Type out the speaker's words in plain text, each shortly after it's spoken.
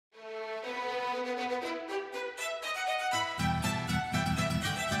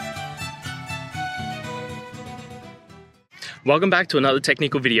Welcome back to another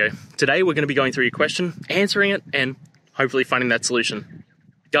technical video. Today we're going to be going through your question, answering it, and hopefully finding that solution.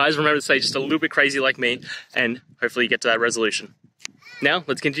 Guys, remember to stay just a little bit crazy like me, and hopefully you get to that resolution. Now,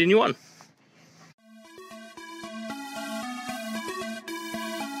 let's continue on.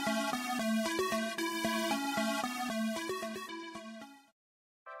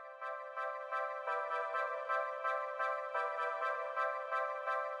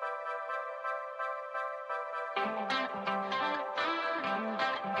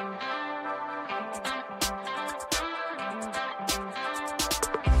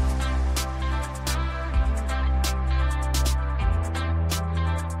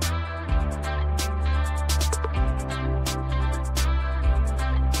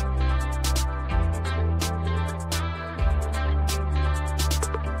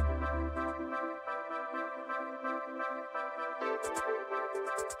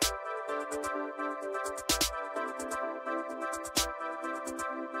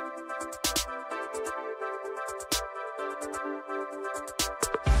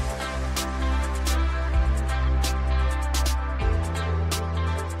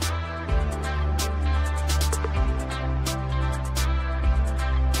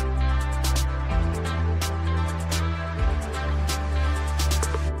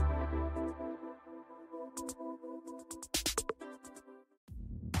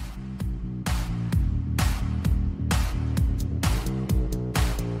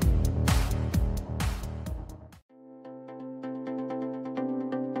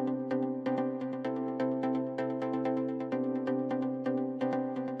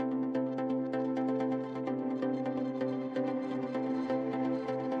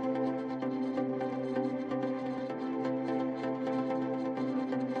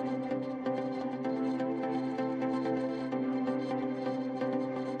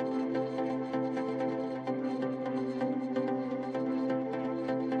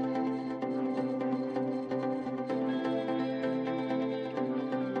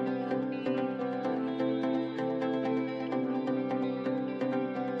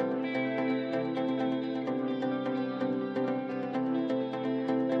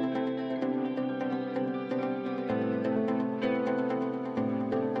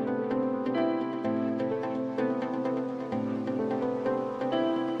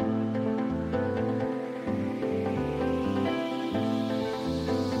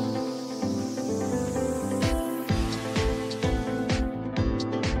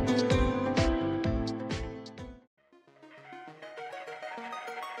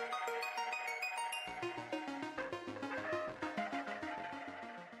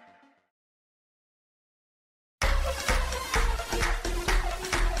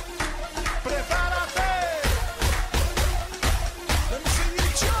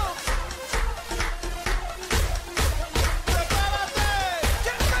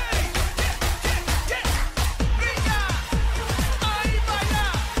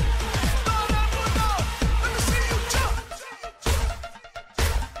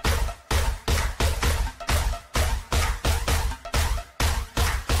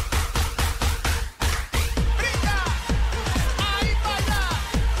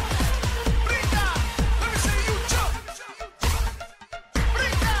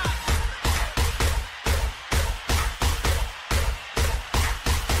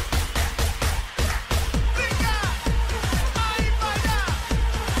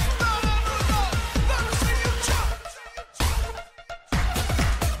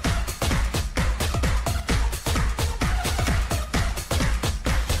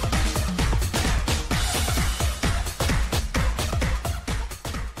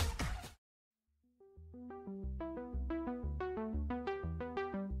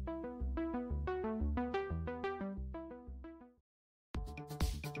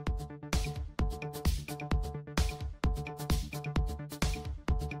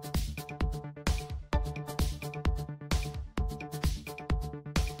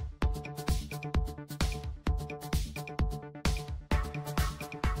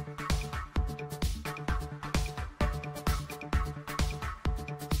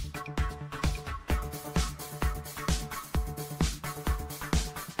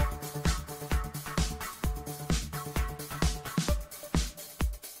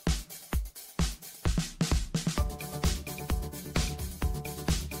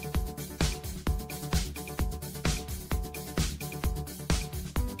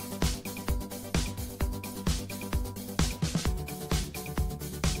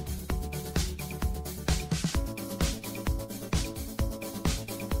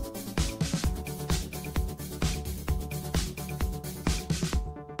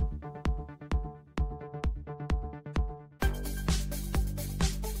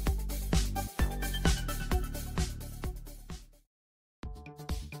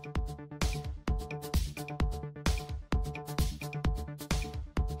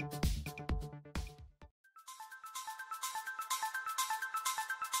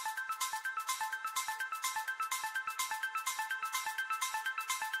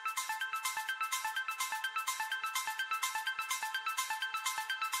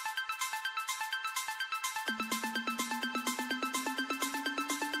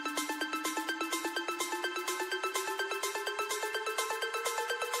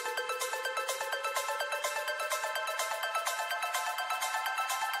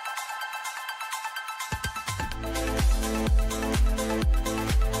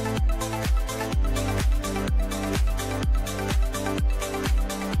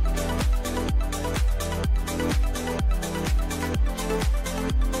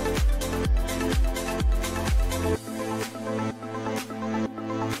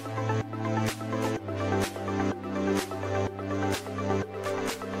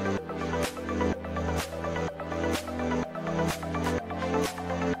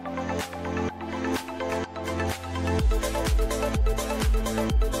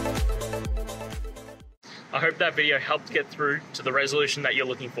 I hope that video helped get through to the resolution that you're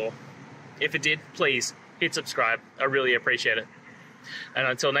looking for. If it did, please hit subscribe. I really appreciate it. And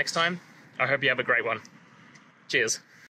until next time, I hope you have a great one. Cheers.